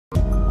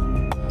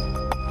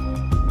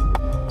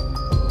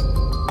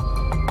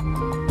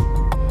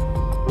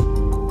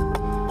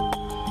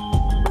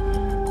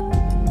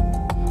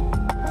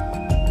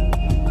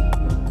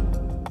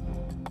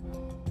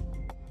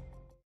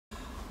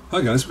Hi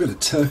guys, we've got a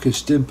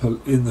Turkish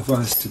dimple in the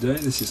vise today.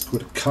 This is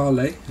called a Kale.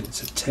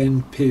 It's a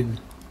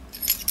 10-pin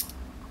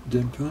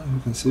dimple.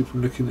 You can see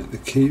from looking at the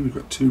key we've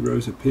got 2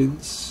 rows of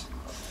pins.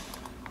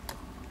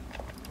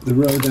 The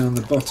row down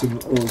the bottom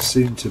all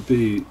seem to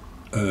be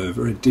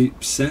very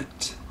deep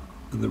set,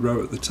 and the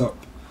row at the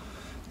top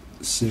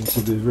seems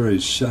to be very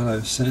shallow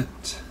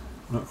set.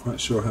 Not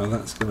quite sure how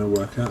that's going to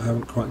work out. I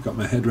haven't quite got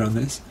my head around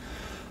this.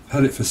 I've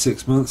had it for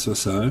 6 months or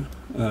so.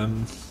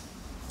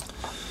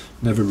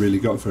 Never really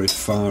got very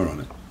far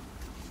on it.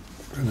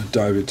 I'm going to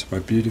dive into my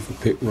beautiful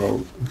pick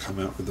roll and come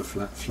out with a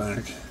flat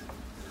flag.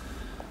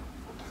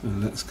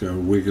 And let's go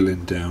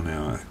wiggling down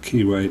our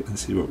keyway and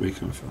see what we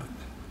can find.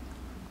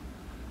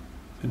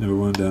 Pin number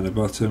 1 down the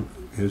bottom,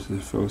 goes to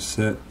the full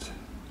set.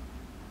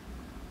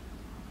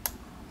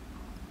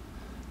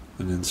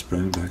 And then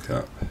sprang back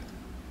up.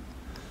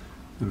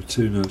 Number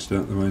 2 nudged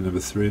out the way,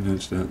 number 3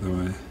 nudged out the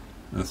way.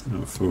 Nothing.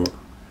 Number 4.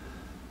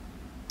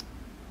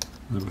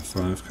 Number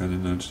 5 kind of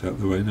nudged out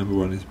the way. Number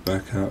 1 is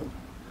back up.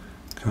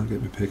 Can't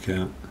get my pick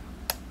out.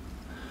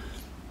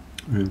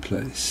 We're in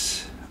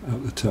place.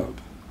 Up the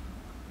top.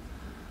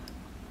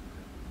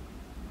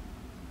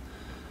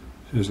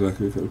 Feels like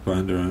we've got a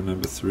bind around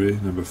number 3,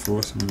 number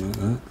 4, something like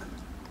that.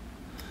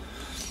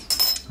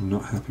 I'm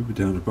not happy with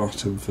down the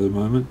bottom for the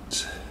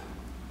moment.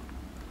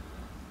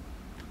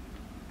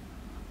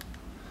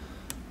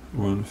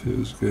 1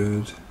 feels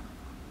good.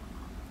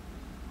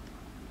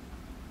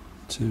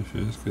 2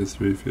 feels good,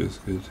 3 feels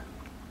good,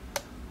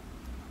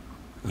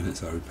 and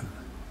it's open.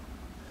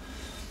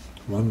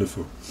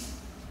 Wonderful.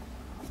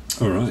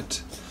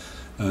 Alright,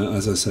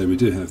 as I say, we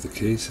do have the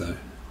key, so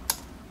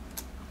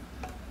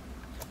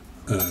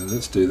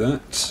let's do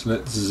that.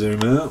 Let's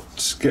zoom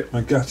out, get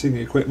my gutting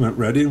equipment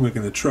ready, and we're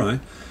going to try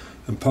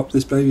and pop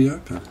this baby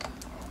open.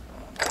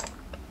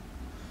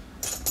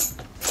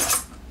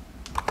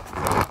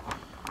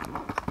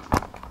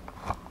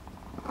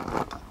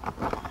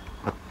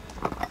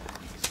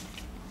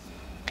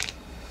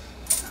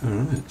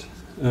 Alright,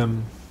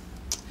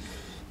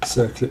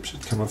 circlip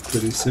should come off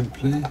pretty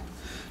simply. Now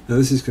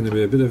this is going to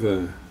be a bit of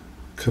a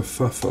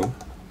kerfuffle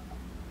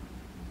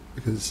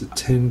because it's a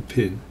 10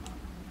 pin,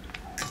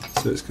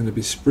 so it's going to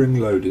be spring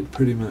loaded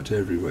pretty much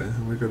everywhere,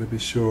 and we've got to be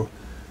sure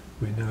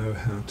we know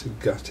how to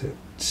gut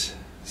it.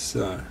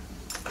 So,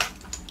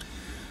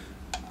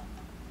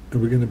 are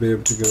we going to be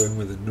able to go in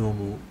with a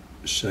normal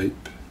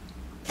shape?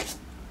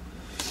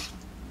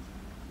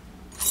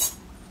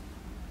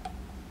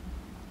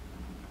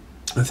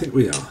 I think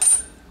we are.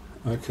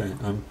 Okay,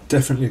 I'm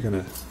definitely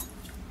going to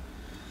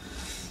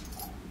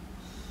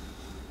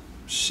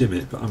shim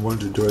it, but I'm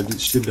wondering, do I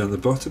shim down the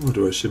bottom or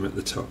do I shim at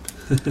the top?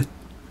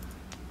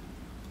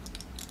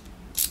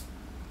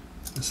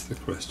 That's the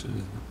question,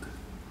 isn't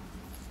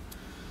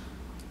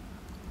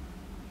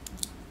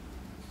it?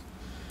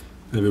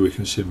 Maybe we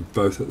can shim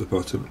both at the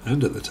bottom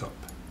and at the top.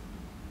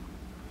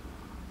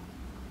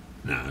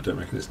 No, I don't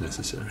reckon it's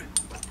necessary.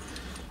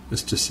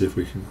 Let's just see if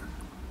we can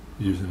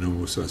use a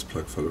normal size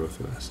plug follower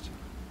first.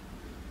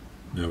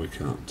 No, we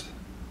can't.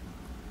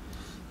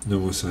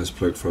 Normal size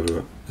plug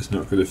follower is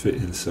not going to fit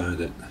inside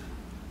it.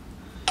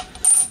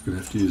 We're going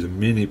to have to use a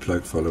mini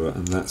plug follower,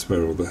 and that's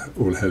where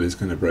all hell is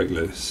going to break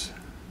loose.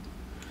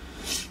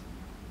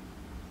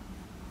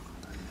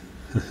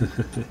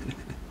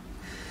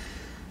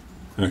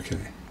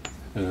 Okay.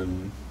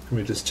 Can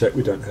we just check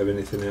we don't have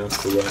anything else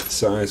the right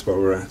size while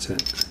we're at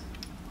it?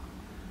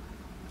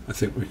 I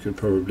think we could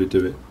probably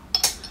do it.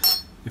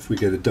 If we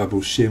get a double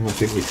shim, I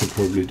think we could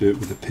probably do it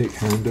with a pick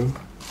handle.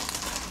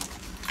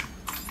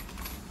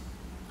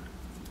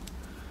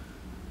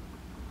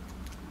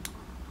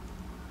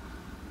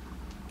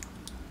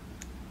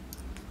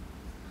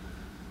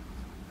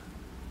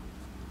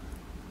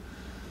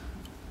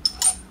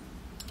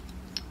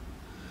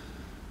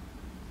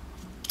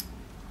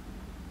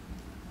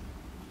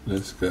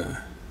 Let's go.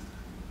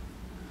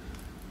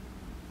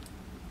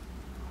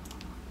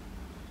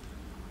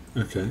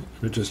 Okay,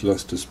 we just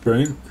lost a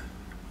spring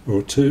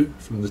or 2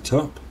 from the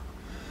top,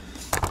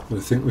 but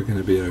I think we're going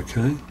to be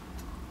okay.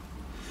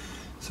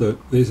 So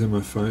these are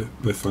my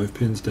 5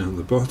 pins down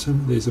the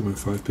bottom, these are my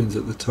 5 pins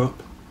at the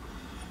top.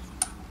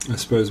 I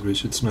suppose we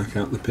should smack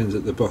out the pins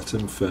at the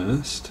bottom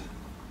first.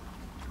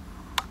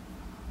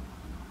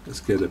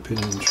 Let's get a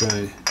pinion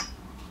tray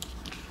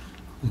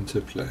into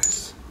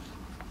place.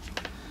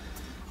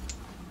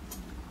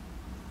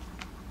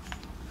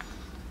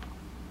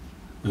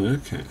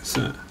 Okay,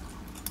 so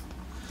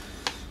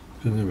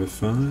pin number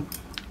 5,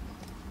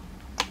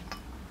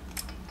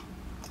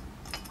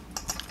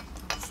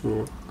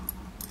 4,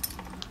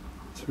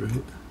 3,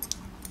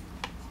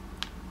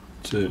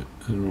 2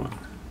 and 1.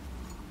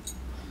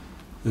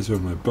 These are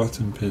my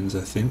bottom pins,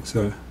 I think,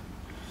 so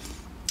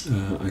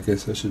I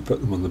guess I should put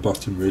them on the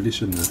bottom really,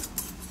 shouldn't I?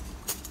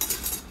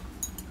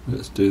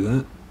 Let's do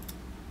that.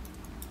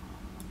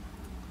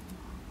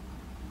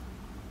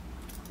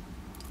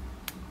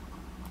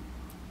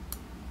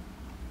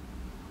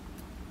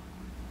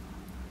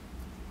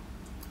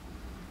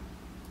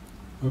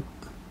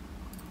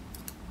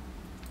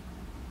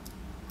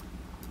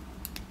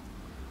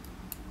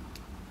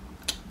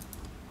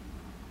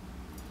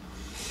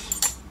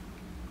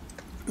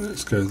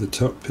 let's go the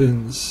top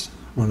pins.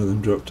 One of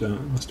them dropped out,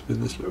 it must have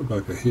been this little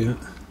bugger here.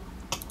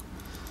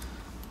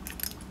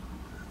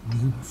 And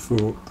then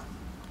 4,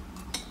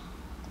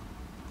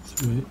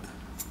 3,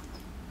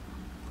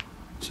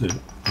 2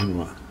 and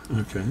 1.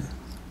 Okay,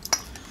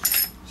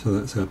 so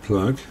that's our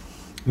plug.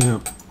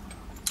 Now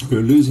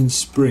we're losing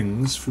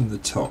springs from the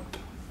top,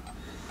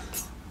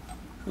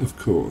 of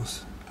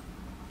course.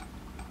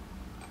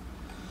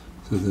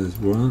 So there's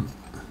 1,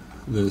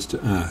 there's 2.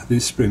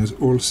 These springs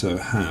also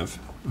have,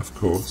 of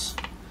course,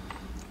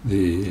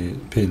 the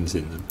pins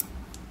in them.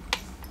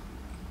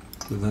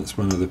 So that's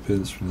one of the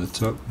pins from the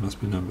top,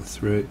 must be number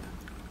 3,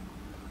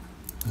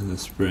 and the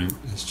spring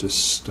is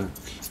just stuck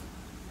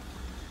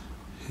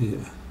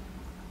here.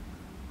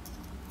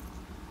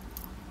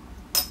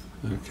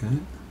 Okay,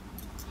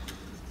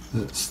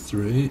 that's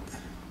 3.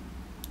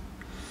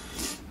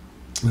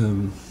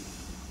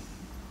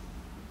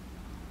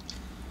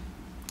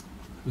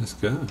 Let's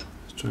go.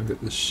 Let's try and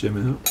get this shim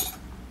out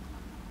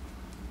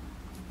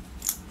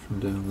from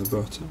down the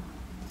bottom,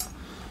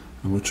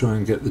 and we'll try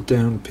and get the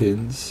down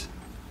pins.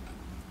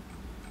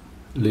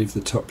 Leave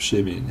the top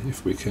shim in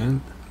if we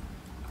can.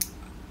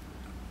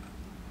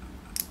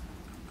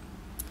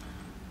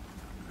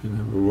 Pin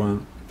number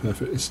 1,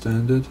 perfectly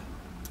standard.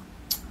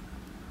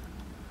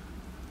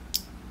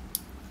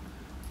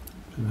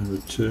 Pin number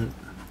 2,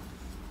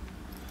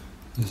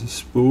 there's a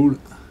spool.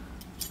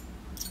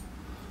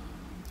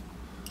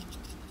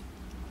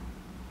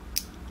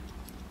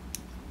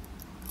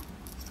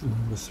 Pin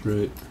number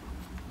 3,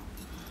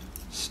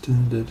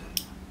 standard.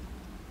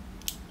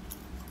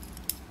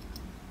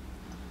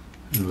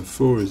 Pin number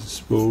 4 is a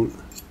spool.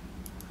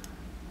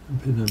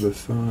 And pin number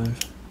 5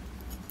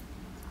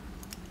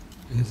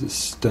 is a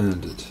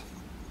standard.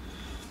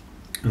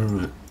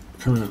 Alright,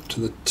 coming up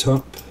to the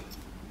top.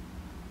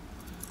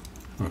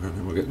 Okay,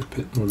 then we'll get the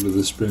pin. All of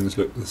the springs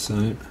look the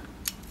same.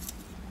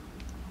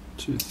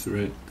 2,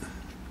 3.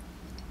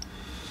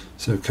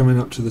 So coming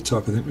up to the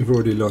top, I think we've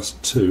already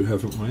lost 2,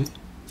 haven't we?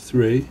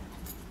 3.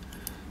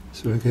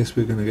 So I guess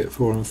we're going to get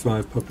 4 and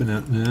 5 popping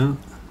out now.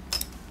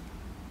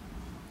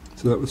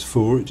 So that was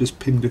 4, it just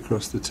pinged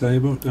across the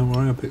table. Don't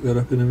worry, I'll pick that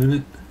up in a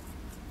minute.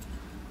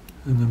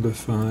 And number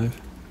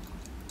 5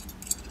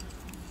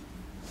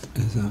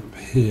 is up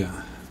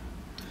here.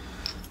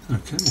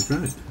 Okay,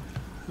 great.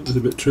 That was a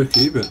bit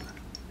tricky, but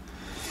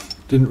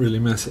didn't really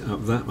mess it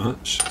up that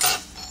much.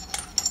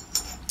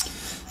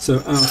 So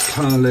our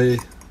Kale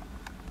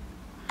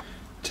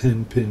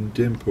 10-pin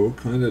dimple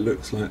kind of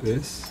looks like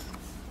this.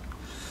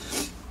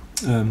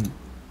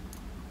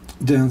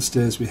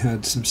 Downstairs we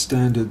had some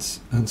standards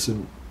and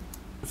some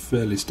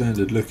fairly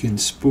standard looking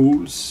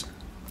spools,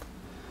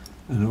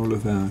 and all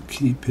of our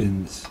key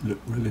pins look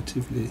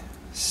relatively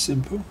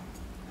simple.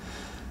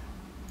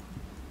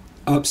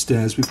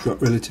 Upstairs we've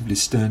got relatively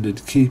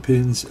standard key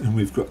pins, and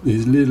we've got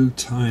these little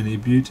tiny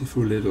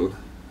beautiful little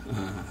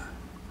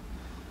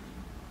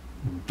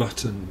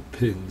button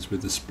pins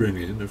with the spring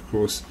in. Of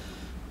course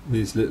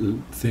these little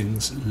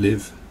things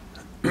live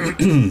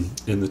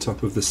in the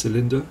top of the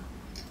cylinder.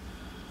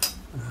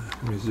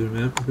 Can we zoom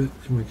out a bit?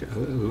 Can we get a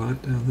little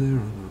light down there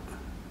or not?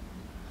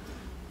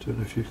 Don't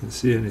know if you can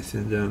see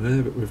anything down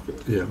there, but we've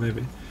got, yeah,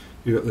 maybe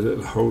you've got the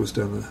little holes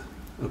down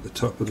at the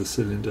top of the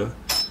cylinder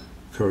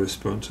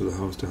correspond to the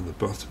holes down the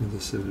bottom of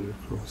the cylinder,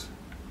 of course.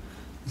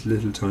 These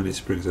little tiny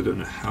springs. I don't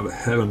know how the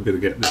hell I'm going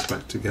to get this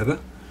back together,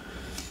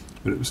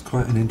 but it was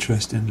quite an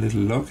interesting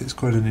little lock. It's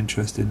quite an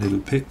interesting little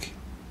pick.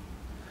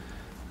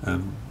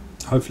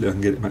 Hopefully I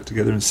can get it back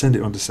together and send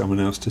it on to someone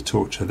else to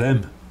torture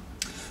them.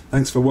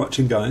 Thanks for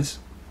watching, guys.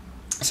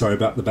 Sorry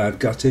about the bad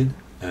gutting,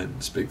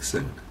 and speak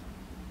soon.